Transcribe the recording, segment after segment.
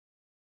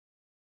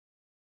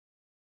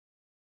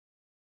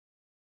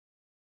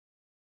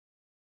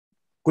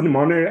Good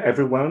morning,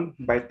 everyone.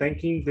 By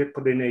thanking the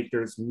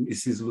coordinators,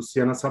 Mrs.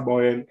 Luciana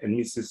Saboyan and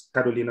Mrs.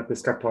 Carolina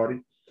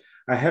Pescatori,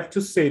 I have to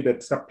say that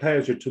it's a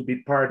pleasure to be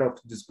part of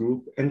this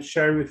group and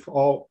share with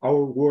all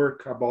our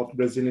work about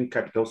Brazilian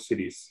capital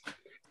cities.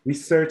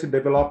 Research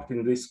developed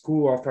in the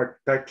School of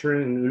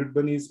Architecture and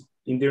Urbanism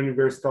in the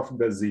University of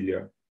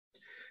Brasilia.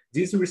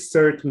 This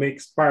research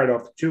makes part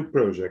of two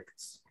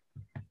projects.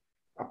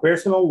 A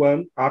personal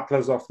one,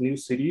 Atlas of New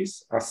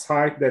Cities, a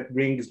site that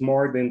brings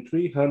more than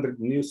 300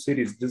 new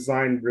cities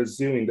designed in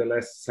Brazil in the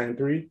last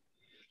century.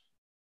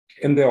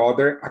 And the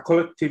other, a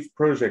collective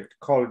project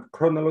called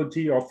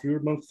Chronology of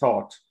Urban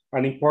Thought,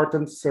 an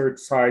important search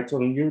site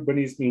on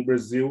urbanism in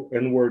Brazil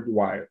and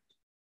worldwide.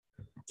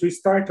 To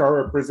start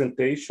our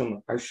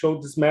presentation, I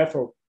showed this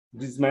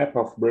map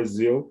of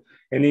Brazil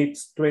and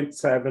its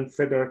 27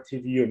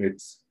 federative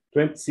units,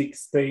 26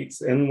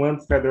 states, and one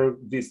federal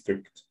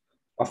district.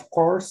 Of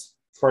course,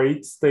 for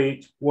each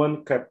state,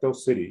 one capital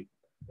city,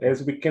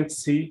 as we can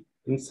see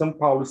in São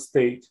Paulo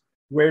state,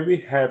 where we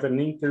have an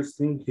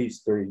interesting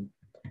history.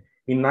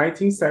 In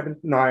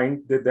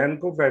 1979, the then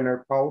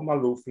governor, Paulo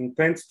Maluf,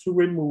 intends to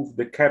remove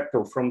the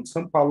capital from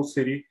São Paulo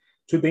city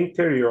to the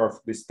interior of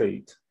the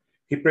state.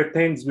 He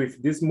pretends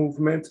with this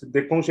movement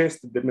decongest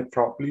the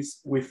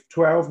metropolis with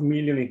 12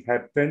 million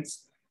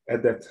inhabitants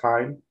at that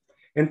time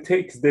and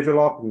takes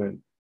development,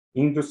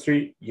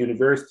 industry,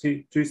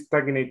 university to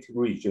stagnant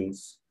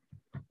regions.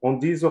 On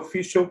this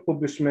official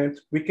publication,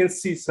 we can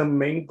see some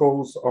main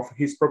goals of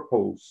his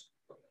proposal.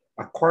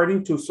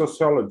 According to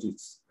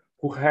sociologists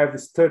who have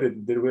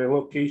studied the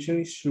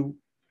relocation issue,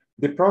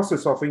 the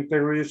process of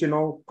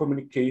interregional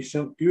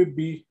communication will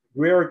be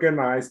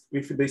reorganized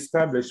with the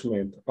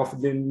establishment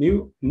of the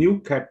new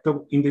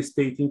capital in the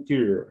state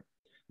interior,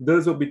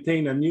 thus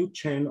obtain a new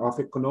chain of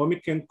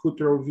economic and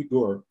cultural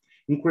vigor,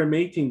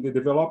 incrementing the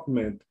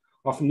development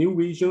of new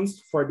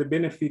regions for the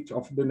benefit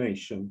of the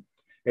nation.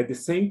 At the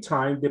same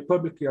time, the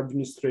public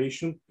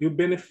administration will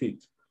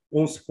benefit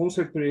once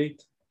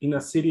concentrate in a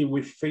city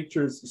with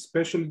features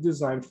specially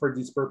designed for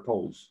this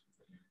purpose.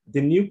 The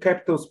new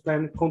capital's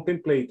plan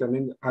contemplates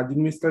an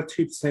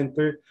administrative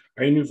center,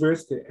 a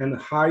university, and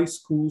high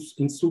schools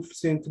in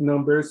sufficient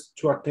numbers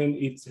to attend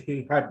its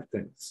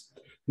inhabitants,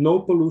 no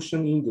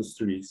pollution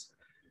industries,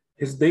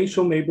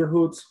 residential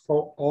neighborhoods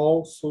for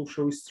all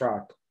social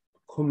strata,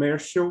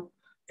 commercial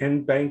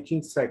and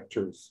banking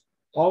sectors,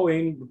 all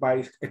aimed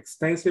by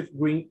extensive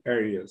green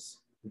areas.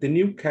 The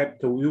new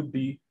capital will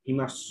be, in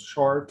a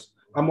short,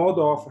 a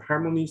model of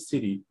harmony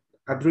city,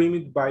 a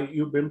dreamed by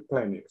urban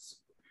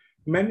planners.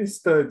 Many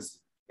studies,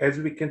 as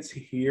we can see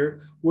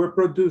here, were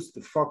produced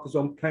to focus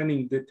on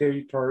planning the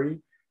territory,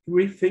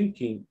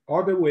 rethinking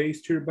other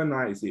ways to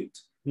urbanize it,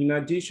 in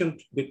addition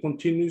to the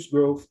continuous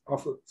growth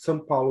of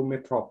São Paulo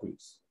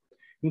metropolis.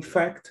 In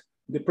fact,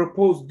 the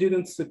proposal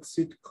didn't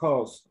succeed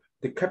because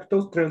the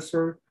capital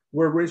transfer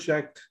were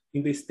rejected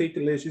in the state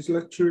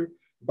legislature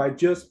by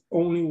just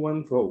only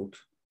one vote.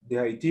 The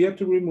idea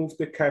to remove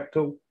the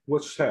capital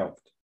was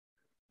shelved.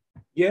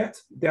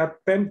 Yet the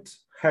attempt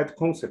had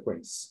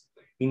consequences.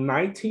 In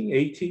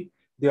 1980,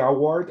 the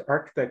award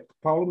architect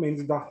Paulo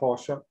Mendes da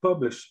Rocha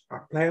published a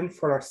plan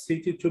for a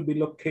city to be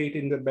located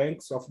in the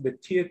banks of the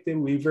Twentieth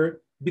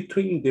River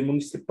between the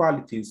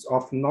municipalities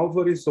of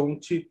Novo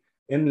Horizonte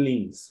and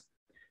Lins.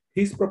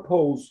 His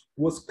proposal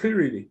was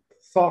clearly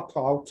thought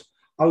out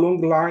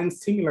along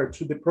lines similar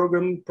to the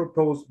program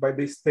proposed by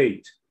the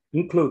state,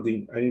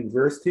 including a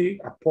university,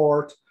 a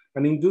port,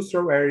 an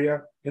industrial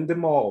area, and the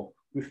mall,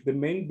 with the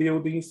main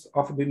buildings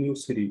of the new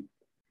city.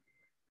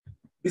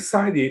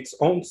 Besides its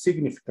own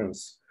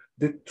significance,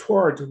 the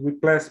third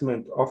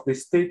replacement of the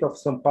state of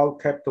São Paulo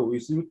capital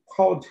is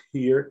recalled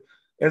here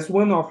as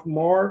one of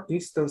more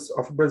instances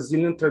of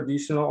Brazilian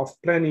tradition of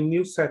planning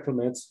new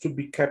settlements to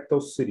be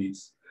capital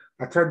cities,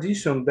 a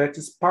tradition that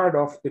is part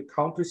of the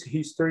country's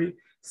history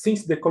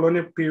since the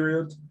colonial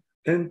period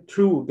and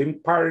through the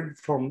empire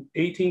from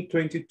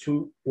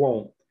 1822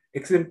 on,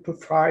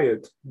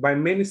 exemplified by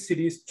many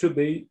cities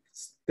today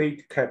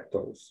state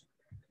capitals.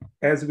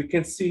 As we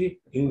can see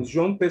in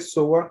João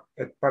Pessoa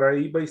at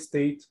Paraíba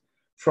State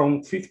from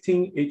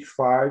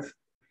 1585,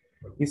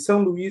 in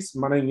São Luís,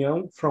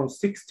 Maranhão from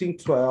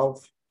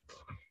 1612,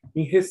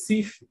 in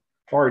Recife,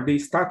 or the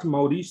Estado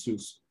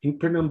Mauritius, in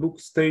Pernambuco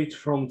State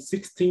from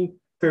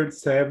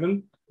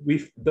 1637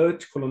 with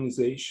Dutch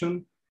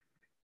colonization,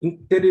 in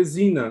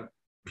Teresina,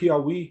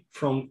 Piauí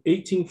from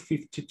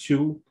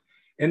 1852,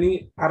 and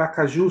in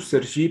Aracaju,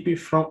 Sergipe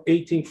from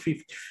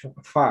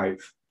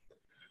 1855.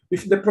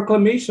 With the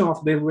proclamation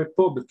of the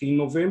Republic in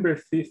November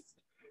 5th,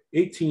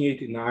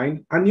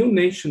 1889, a new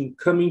nation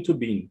came into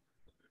being,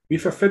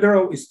 with a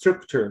federal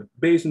structure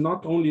based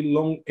not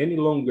only any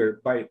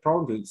longer by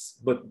province,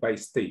 but by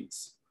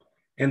states.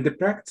 And the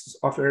practice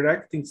of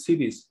erecting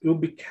cities will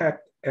be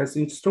kept as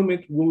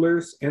instrument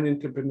rulers and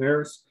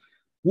entrepreneurs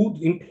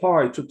would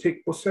employ to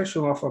take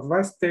possession of a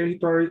vast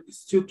territory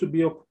still to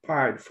be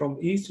occupied from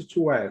east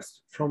to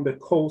west, from the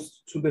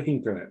coast to the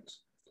hinterland.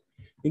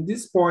 In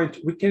this point,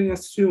 we can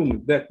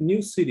assume that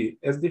new city,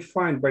 as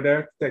defined by the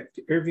architect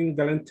Irving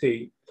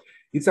Valentine,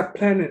 It's a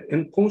plan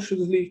and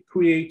consciously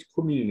create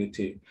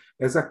community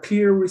as a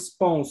clear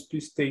response to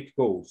state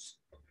goals.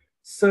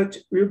 Such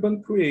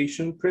urban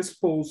creation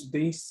presupposes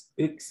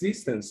the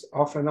existence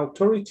of an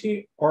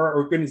authority or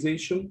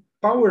organization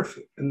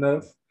powerful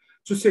enough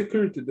to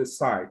secure the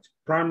site,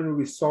 primary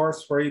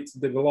resource for its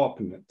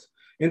development,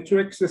 and to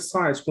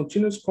exercise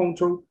continuous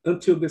control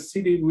until the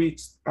city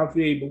reaches a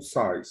viable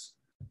size.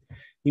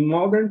 In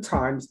modern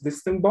times, the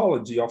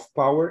symbology of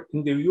power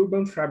in the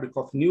urban fabric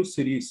of new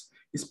cities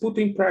is put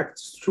in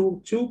practice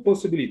through two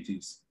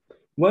possibilities.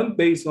 One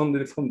based on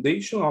the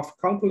foundation of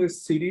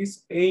countless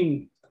cities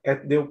aimed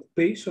at the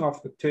occupation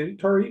of the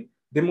territory,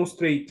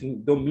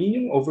 demonstrating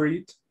dominion over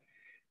it.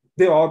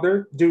 The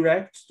other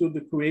directs to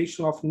the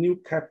creation of new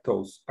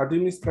capitals,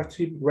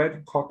 administrative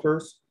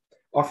headquarters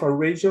of a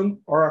region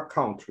or a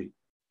country.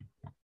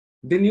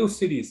 The new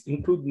cities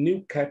include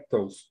new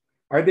capitals,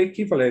 are the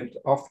equivalent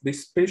of the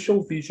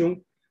spatial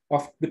vision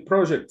of the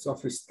projects of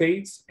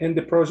states and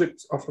the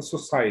projects of a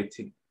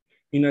society.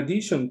 In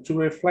addition to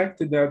reflect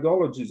the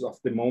ideologies of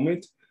the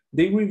moment,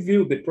 they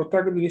reveal the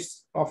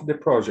protagonists of the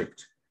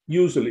project,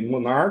 usually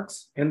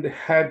monarchs and the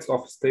heads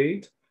of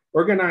state,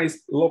 organized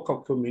local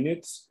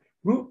communities,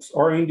 groups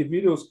or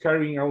individuals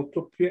carrying out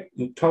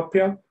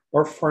utopia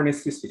or for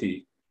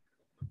necessity.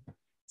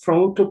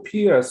 From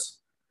utopias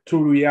to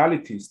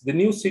realities, the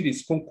new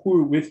cities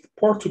concur with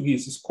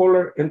Portuguese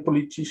scholar and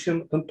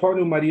politician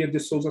Antônio Maria de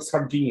Souza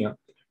Sardinha,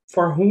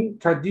 for whom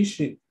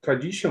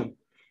tradition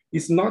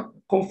is not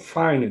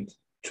confined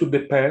to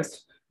the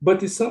past,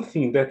 but is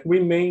something that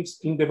remains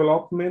in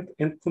development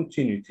and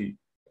continuity.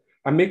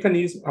 A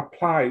mechanism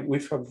applied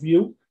with a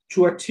view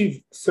to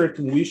achieve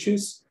certain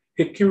wishes,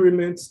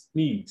 requirements,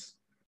 needs.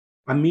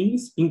 A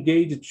means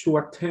engaged to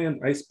attain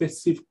a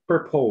specific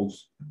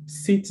purpose,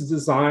 cities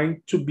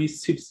designed to be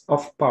cities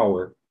of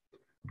power.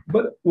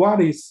 But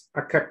what is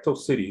a capital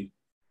city?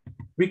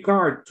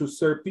 Regard to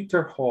Sir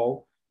Peter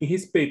Hall, in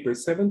his paper,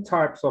 7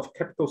 Types of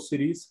Capital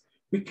Cities,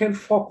 we can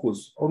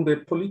focus on the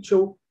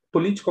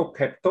political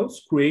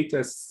capitals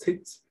created as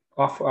seats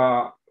of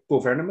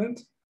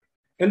government,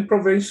 and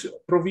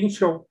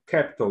provincial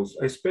capitals,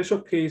 a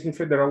special case in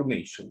federal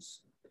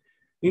nations.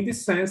 In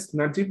this sense,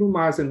 Najib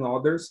Umaz and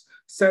others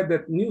said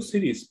that new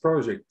cities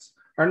projects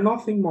are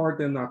nothing more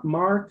than a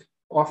mark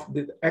of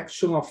the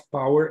action of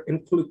power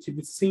and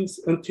collectivity since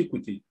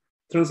antiquity,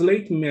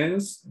 translating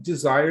men's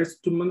desires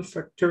to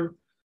manufacture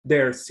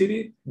their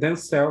city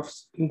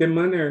themselves in the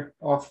manner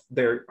of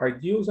their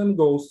ideals and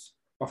goals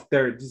of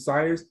their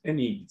desires and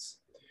needs.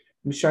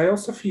 Michael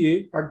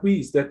Safier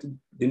agrees that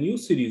the new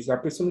cities are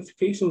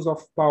personifications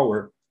of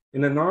power,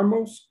 an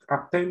enormous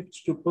attempt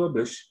to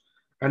publish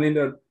an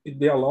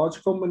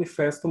ideological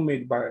manifesto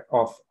made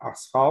of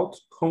asphalt,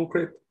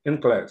 concrete,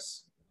 and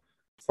glass.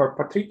 For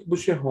Patrick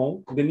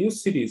Boucheron, the new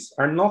cities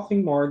are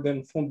nothing more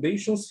than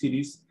foundation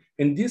cities,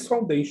 and this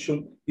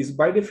foundation is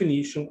by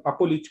definition a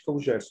political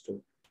gesture.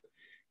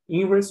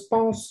 In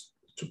response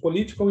to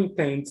political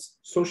intents,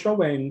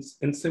 social aims,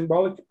 and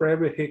symbolic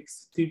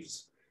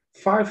prerogatives,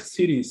 5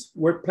 cities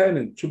were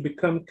planned to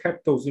become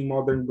capitals in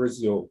modern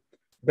Brazil: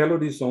 Belo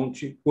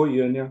Horizonte,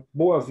 Goiânia,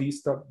 Boa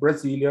Vista,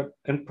 Brasília,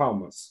 and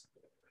Palmas.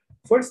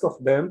 First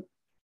of them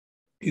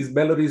is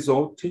Belo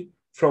Horizonte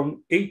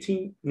from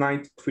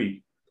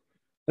 1893.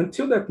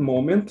 Until that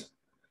moment,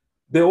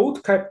 the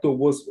old capital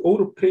was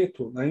Ouro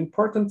Preto, an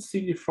important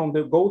city from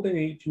the Golden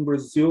Age in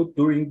Brazil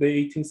during the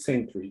 18th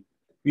century,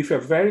 with a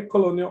very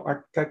colonial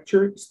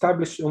architecture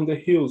established on the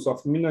hills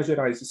of Minas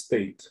Gerais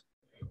state.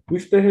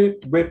 With the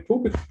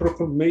Republic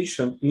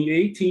Proclamation in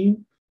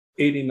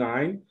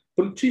 1889,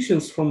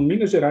 politicians from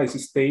Minas Gerais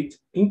state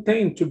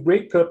intend to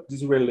break up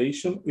this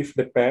relation with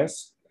the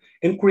past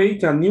and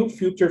create a new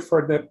future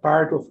for that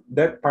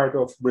part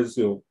of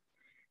Brazil.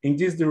 In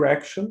this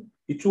direction,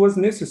 it was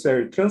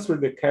necessary to transfer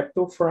the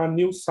capital for a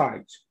new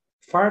site,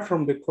 far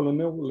from the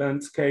colonial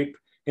landscape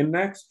and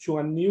next to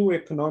a new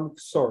economic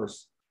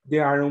source, the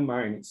iron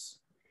mines.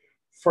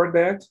 For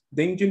that,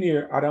 the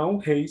engineer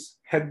Arão Reis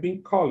had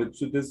been called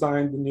to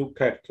design the new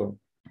capital.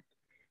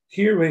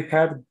 Here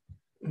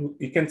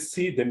we can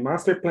see the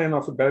master plan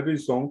of Belo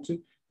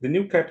Horizonte, the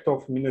new capital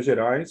of Minas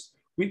Gerais,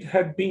 which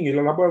had been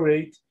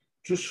elaborated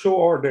to show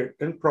order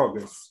and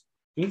progress,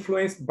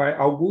 influenced by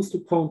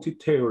Augusto Conte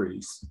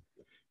theories.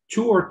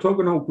 2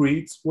 orthogonal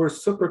grids were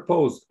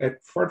superposed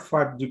at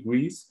 45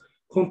 degrees,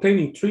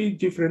 containing 3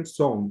 different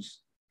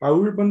zones: a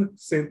urban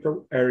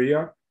central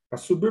area, a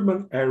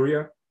suburban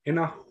area, and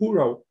a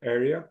rural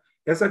area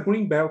as a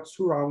green belt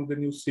surround the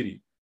new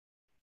city.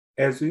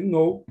 As we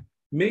know,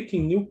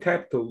 making new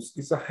capitals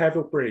is a heavy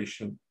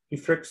operation: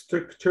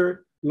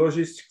 infrastructure,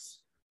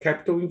 logistics,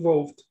 capital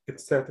involved,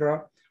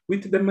 etc.,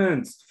 with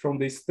demands from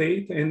the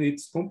state and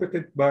its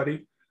competent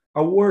body,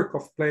 a work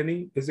of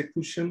planning,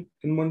 execution,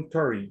 and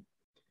monitoring.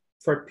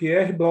 For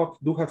Pierre Bloch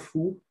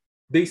Durafour,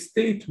 the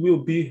state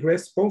will be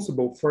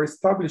responsible for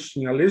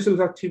establishing a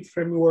legislative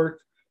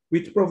framework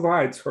which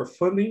provides for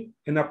funding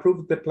and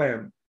approves the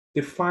plan,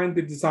 define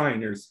the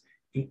designers,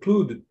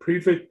 include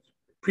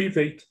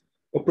private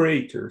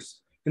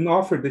operators, and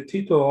offer the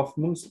title of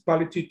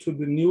municipality to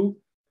the new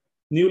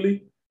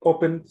newly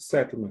opened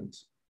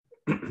settlements.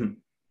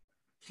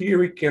 Here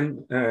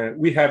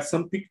we have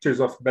some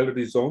pictures of Belo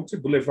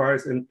Horizonte,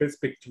 boulevards and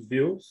perspective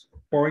views,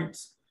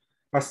 points,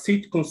 a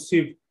city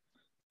conceived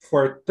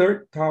for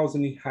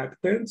 30,000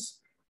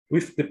 inhabitants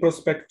with the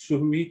prospect to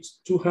reach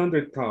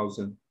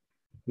 200,000.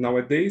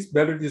 Nowadays,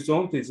 Belo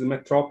Horizonte is a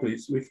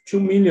metropolis with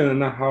 2.5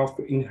 million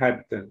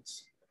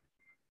inhabitants.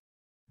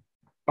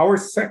 Our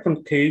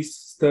second case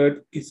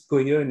study is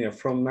Goiânia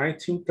from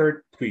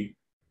 1933.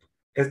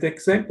 As the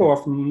example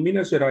of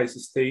Minas Gerais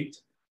state,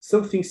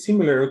 something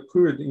similar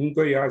occurred in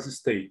Goiás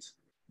state.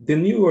 The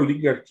new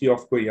oligarchy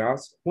of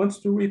Goiás wants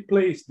to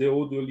replace the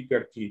old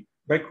oligarchy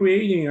by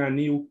creating a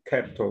new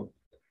capital,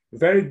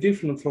 very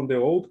different from the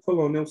old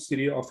colonial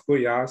city of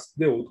Goiás,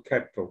 the old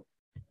capital.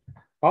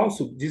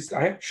 Also, this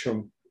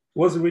action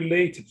was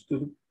related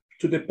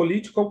to the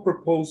political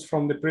proposal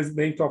from the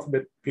president of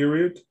the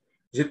period,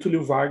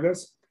 Getúlio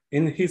Vargas,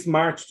 in his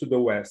march to the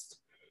West,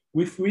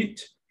 with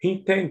which he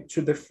intended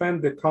to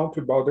defend the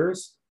country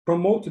borders,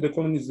 promote the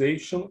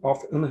colonization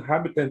of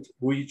inhabited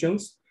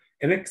regions,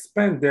 and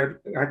expand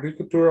their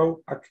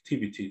agricultural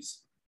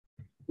activities.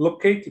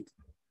 Located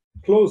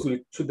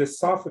closely to the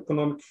South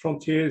economic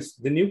frontiers,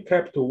 the new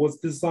capital was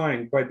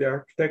designed by the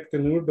architect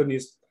and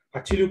urbanist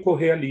Atílio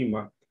Corrêa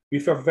Lima,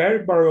 with a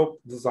very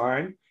Baroque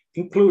design,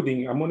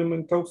 including a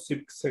monumental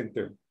civic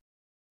center.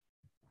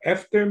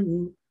 After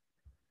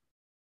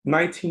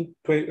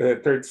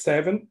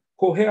 1937,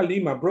 Corrêa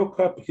Lima broke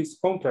up his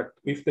contract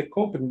with the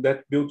company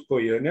that built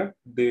Goiânia,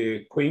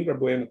 the Coimbra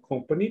Bueno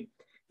Company,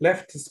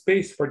 left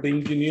space for the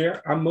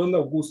engineer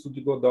Amando Augusto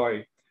de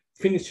Godoy,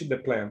 finished the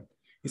plan,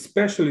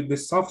 especially the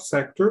south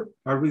sector,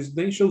 a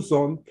residential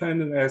zone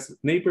planned as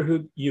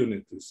neighborhood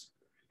units.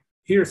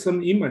 Here are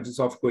some images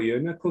of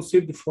Goiânia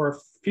conceived for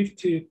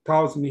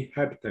 50,000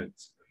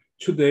 inhabitants.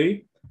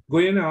 Today,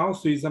 Goiânia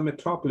also is a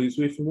metropolis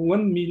with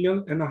 1.5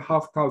 million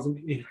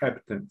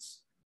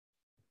inhabitants.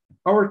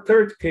 Our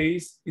third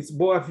case is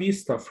Boa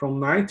Vista from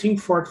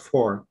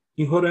 1944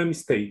 in Roraima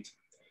state.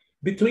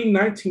 Between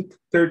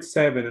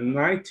 1937 and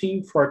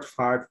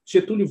 1945,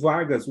 Getúlio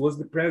Vargas was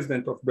the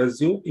president of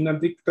Brazil in a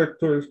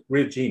dictatorial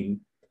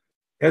regime.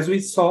 As we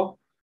saw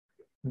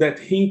that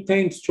he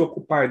intends to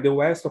occupy the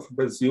west of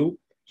Brazil,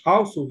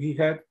 also he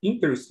had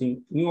interest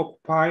in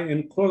occupying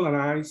and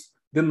colonize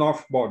the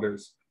north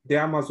borders, the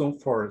Amazon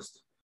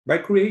forest, by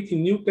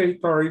creating new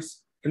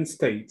territories and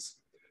states.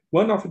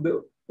 One of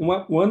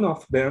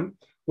them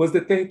was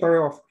the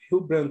territory of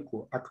Rio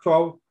Branco,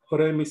 actual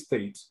Roraima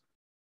state.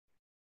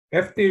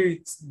 After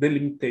its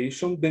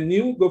delimitation, the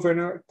new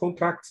governor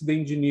contracts the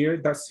engineer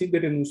Darcy de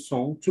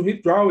Renusson to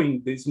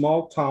redrawing the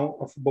small town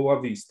of Boa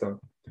Vista,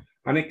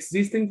 an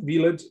existing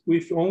village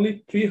with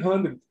only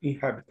 300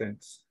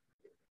 inhabitants.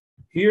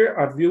 Here,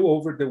 a view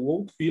over the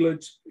old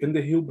village and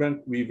the Rio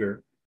Branco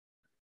River.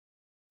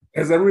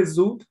 As a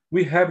result,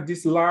 we have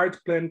this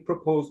large plan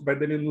proposed by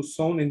de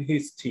Renusson and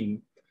his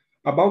team.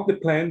 About the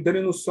plan, de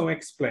Renusson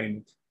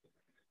explained.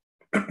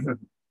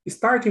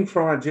 Starting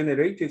from a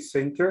generated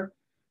center,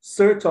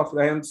 search of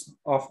lands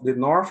of the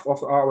north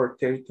of our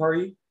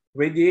territory,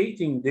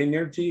 radiating the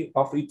energy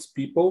of its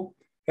people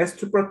as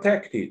to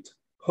protect it,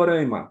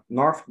 Roraima,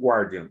 North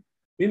Guardian.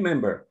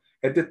 Remember,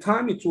 at the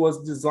time it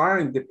was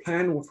designed, the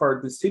plan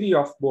for the city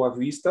of Boa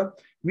Vista,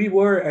 we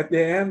were at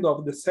the end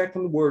of the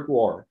Second World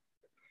War.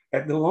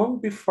 At the long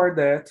before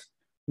that,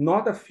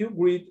 not a few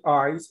great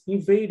eyes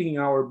invading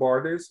our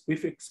borders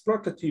with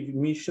exploitative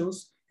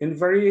missions and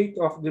variety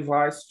of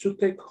devices to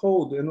take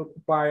hold and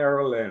occupy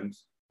our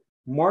lands.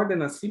 More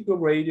than a simple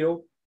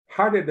radio,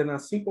 harder than a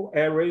simple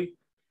array,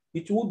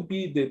 it would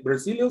be the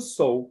Brazilian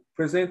soul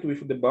present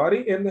with the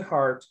body and the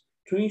heart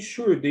to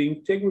ensure the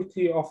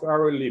integrity of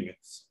our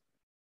limits.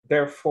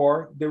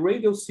 Therefore, the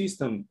radio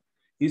system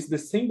is the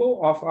symbol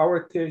of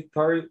our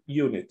territorial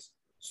unit,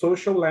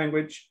 social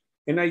language,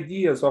 and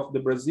ideas of the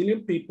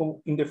Brazilian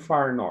people in the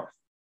far north.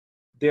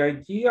 The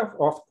idea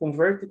of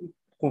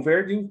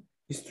converting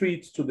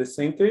streets to the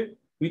center,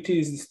 which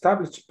is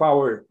established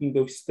power in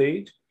the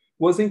state,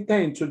 was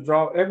intended to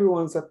draw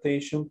everyone's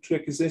attention to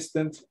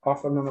existence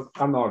of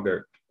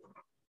another.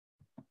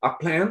 A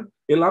plan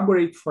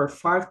elaborate for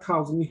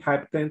 5,000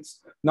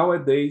 inhabitants.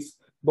 Nowadays,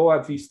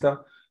 Boa Vista,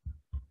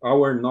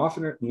 our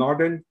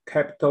northern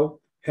capital,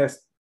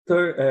 has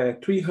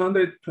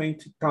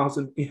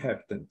 320,000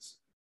 inhabitants.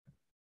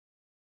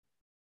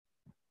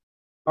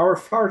 Our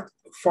fourth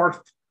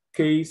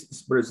case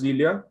is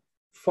Brasilia.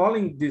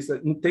 Following this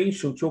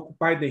intention to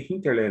occupy the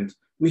hinterland,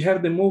 we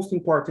have the most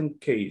important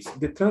case,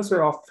 the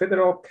transfer of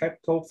federal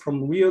capital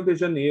from Rio de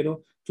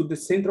Janeiro to the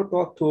Central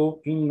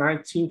Plateau in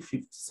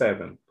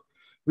 1957.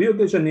 Rio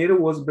de Janeiro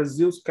was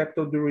Brazil's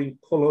capital during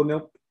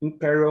colonial,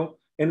 imperial,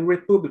 and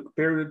republic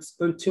periods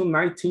until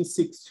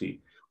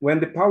 1960, when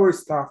the power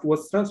staff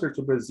was transferred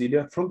to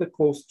Brasilia from the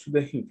coast to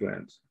the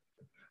hinterland.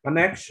 An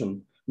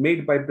action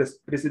made by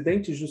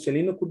President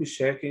Juscelino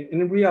Kubitschek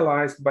and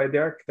realized by the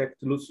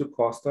architect Lúcio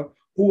Costa,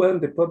 who won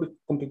the public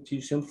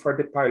competition for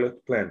the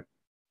pilot plan.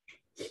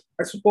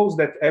 I suppose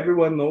that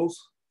everyone knows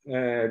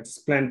this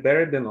plan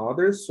better than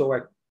others, so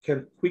I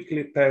can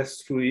quickly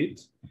pass through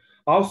it.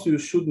 Also, you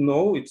should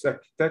know its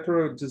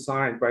architectural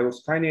design by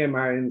Oscar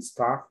Niemeyer and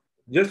staff,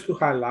 just to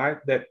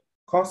highlight that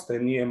Costa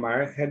and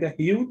Niemeyer had a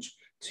huge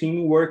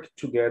team work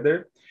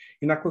together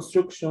in a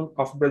construction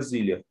of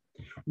Brasilia,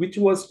 which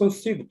was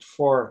conceived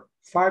for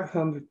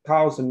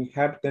 500,000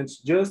 inhabitants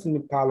just in the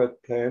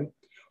pilot plan,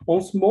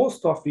 once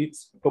most of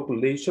its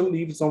population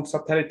lives on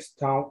satellite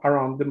town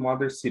around the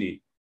mother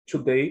city.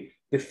 Today,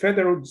 the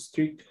federal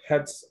district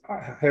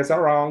has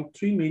around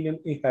 3 million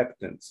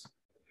inhabitants.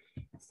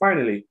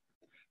 Finally,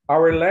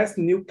 our last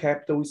new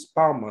capital is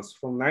Palmas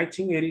from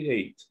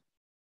 1988.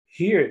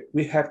 Here,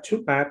 we have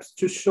two maps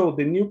to show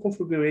the new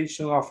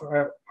configuration of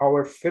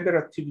our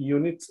federative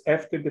units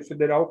after the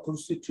Federal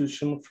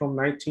Constitution from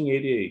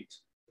 1988.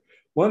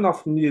 One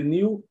of the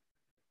new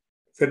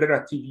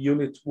federative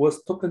units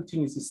was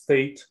Tocantins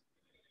State,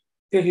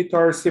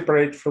 territory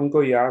separated from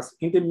Goiás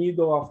in the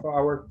middle of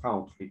our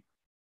country.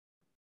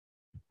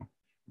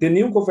 The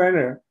new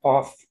governor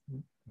of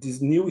this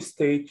new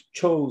state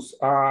chose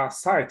a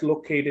site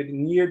located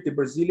near the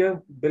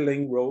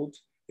Brasilia-Belém Road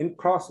and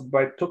crossed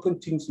by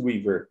Tocantins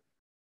River.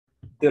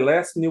 The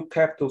last new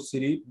capital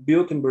city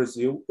built in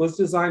Brazil was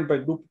designed by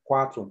Grupo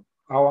 4,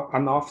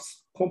 an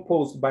office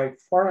composed by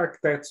 4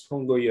 architects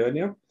from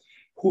Goiânia,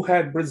 who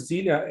had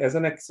Brasilia as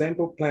an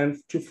example plan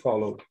to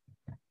follow.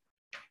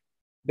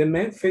 The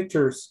main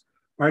features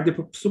are the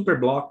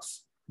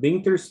superblocks, the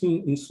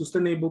interesting and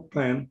sustainable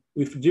plan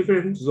with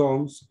different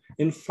zones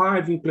and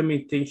 5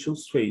 implementation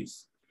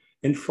phases.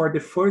 And for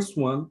the first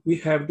one, we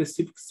have the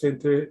civic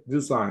center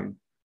design.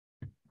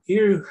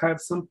 Here you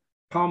have some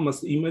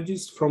Palmas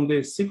images from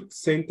the civic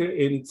center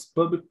and its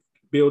public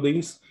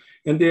buildings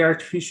and the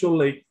artificial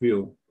lake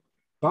view.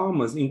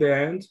 Palmas, in the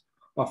end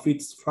of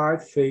its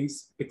 5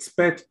 phase,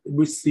 expect to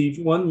receive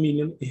 1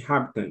 million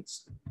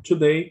inhabitants.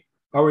 Today,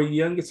 our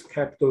youngest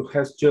capital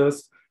has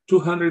just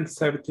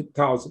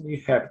 270,000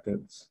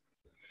 inhabitants.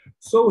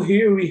 So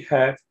here we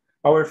have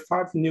our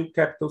 5 new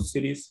capital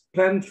cities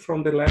planned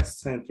from the last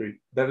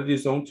century: Belo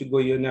Horizonte,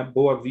 Goiânia,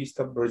 Boa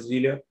Vista,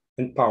 Brasília,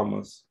 and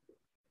Palmas.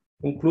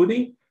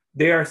 Concluding,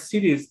 they are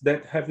cities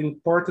that have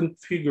important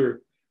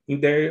figure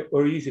in their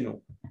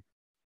origin,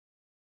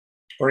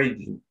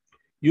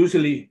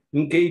 usually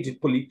engaged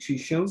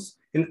politicians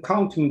and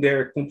counting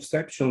their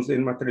conceptions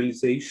and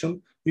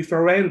materialization with a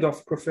range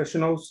of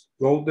professionals,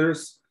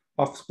 holders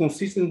of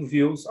consistent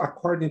views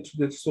according to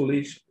the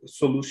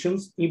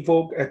solutions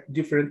involved at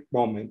different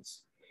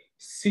moments.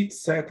 Sit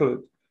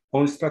settled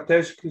on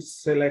strategically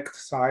select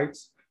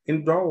sites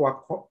and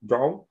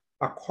draw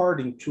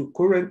according to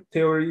current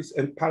theories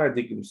and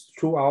paradigms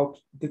throughout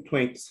the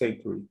 20th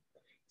century.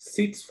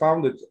 Seats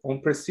founded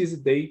on precise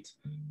date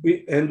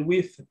and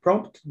with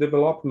prompt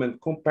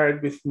development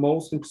compared with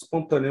most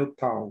spontaneous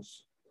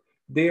towns.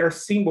 They are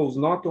symbols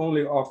not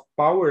only of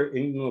power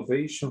and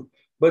innovation,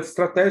 but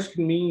strategic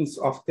means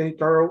of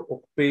territorial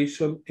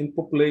occupation and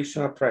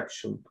population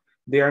attraction.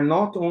 They are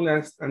not only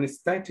an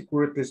aesthetic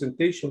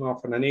representation of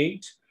an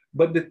age,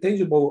 but the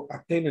tangible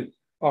attainment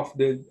of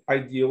the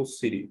ideal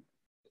city.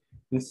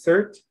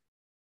 Inserted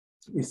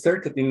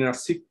in a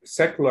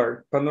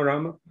secular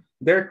panorama,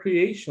 their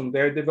creation,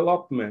 their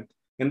development,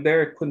 and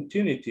their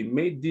continuity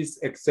made these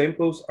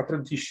examples a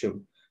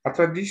tradition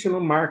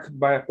marked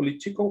by a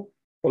political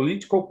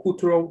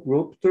cultural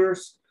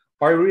ruptures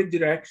or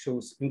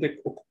redirections in the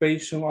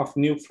occupation of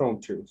new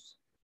frontiers.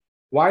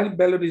 While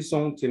Belo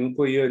Horizonte and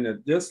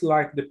Goiânia, just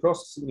like the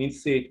process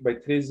initiated by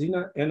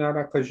Teresina and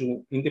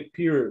Aracaju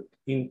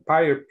in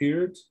prior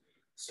periods,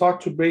 sought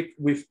to break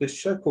with the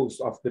shackles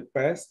of the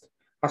past,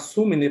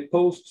 assuming the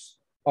posts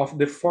of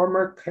the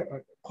former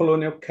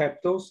colonial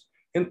capitals,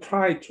 and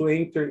try to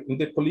enter in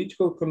the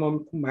political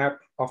economic map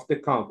of the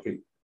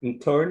country. In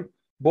turn,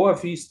 Boa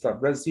Vista,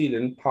 Brasília,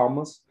 and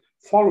Palmas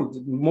followed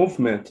the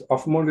movement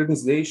of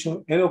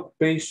modernization and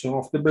occupation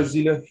of the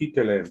Brasilia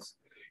hinterlands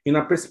in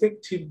a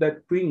perspective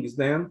that brings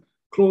them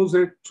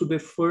closer to the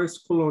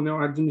first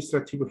colonial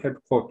administrative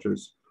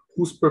headquarters,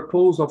 whose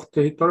purpose of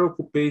territorial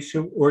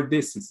occupation were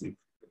decisive.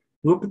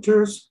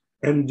 Ruptures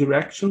and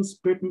directions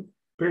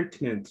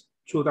pertinent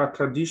to a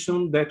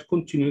tradition that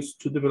continues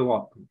to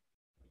develop.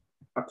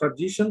 A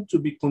tradition to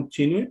be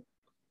continued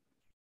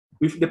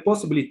with the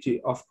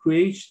possibility of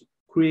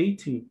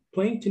creating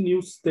 20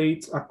 new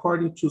states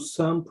according to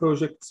some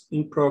projects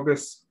in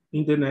progress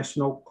in the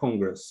National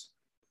Congress.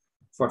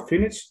 For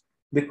finish,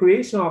 the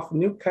creation of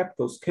new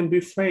capitals can be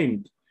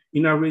framed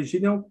in a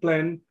regional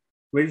plan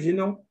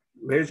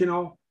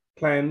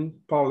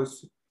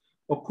policy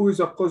occurs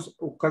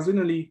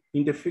occasionally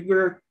in the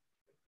figure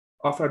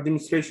of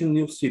administration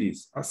new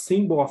cities, a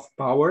symbol of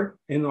power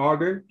and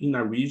order in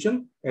a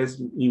region, as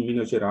in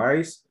Minas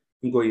Gerais,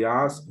 in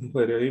Goiás, in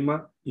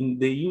Roraima, in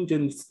the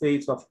Indian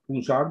states of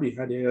Punjab,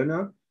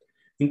 Haryana,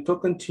 in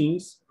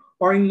Tocantins,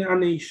 or in a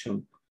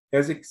nation,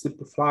 as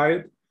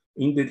exemplified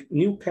in the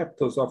new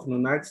capitals of the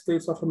United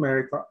States of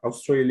America,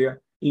 Australia,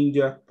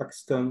 India,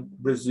 Pakistan,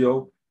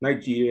 Brazil,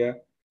 Nigeria,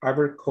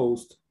 Ivory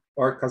Coast,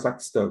 or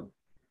Kazakhstan.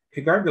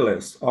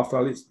 Regardless of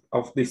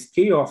the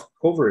scale of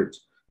coverage,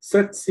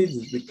 Such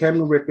cities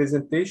became a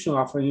representation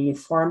of a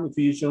uniform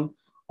vision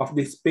of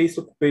the space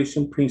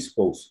occupation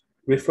principles,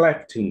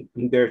 reflecting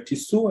in their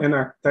tissue and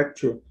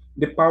architecture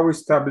the power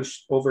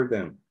established over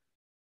them.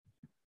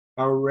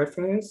 Our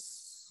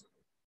reference,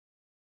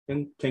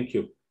 and thank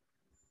you.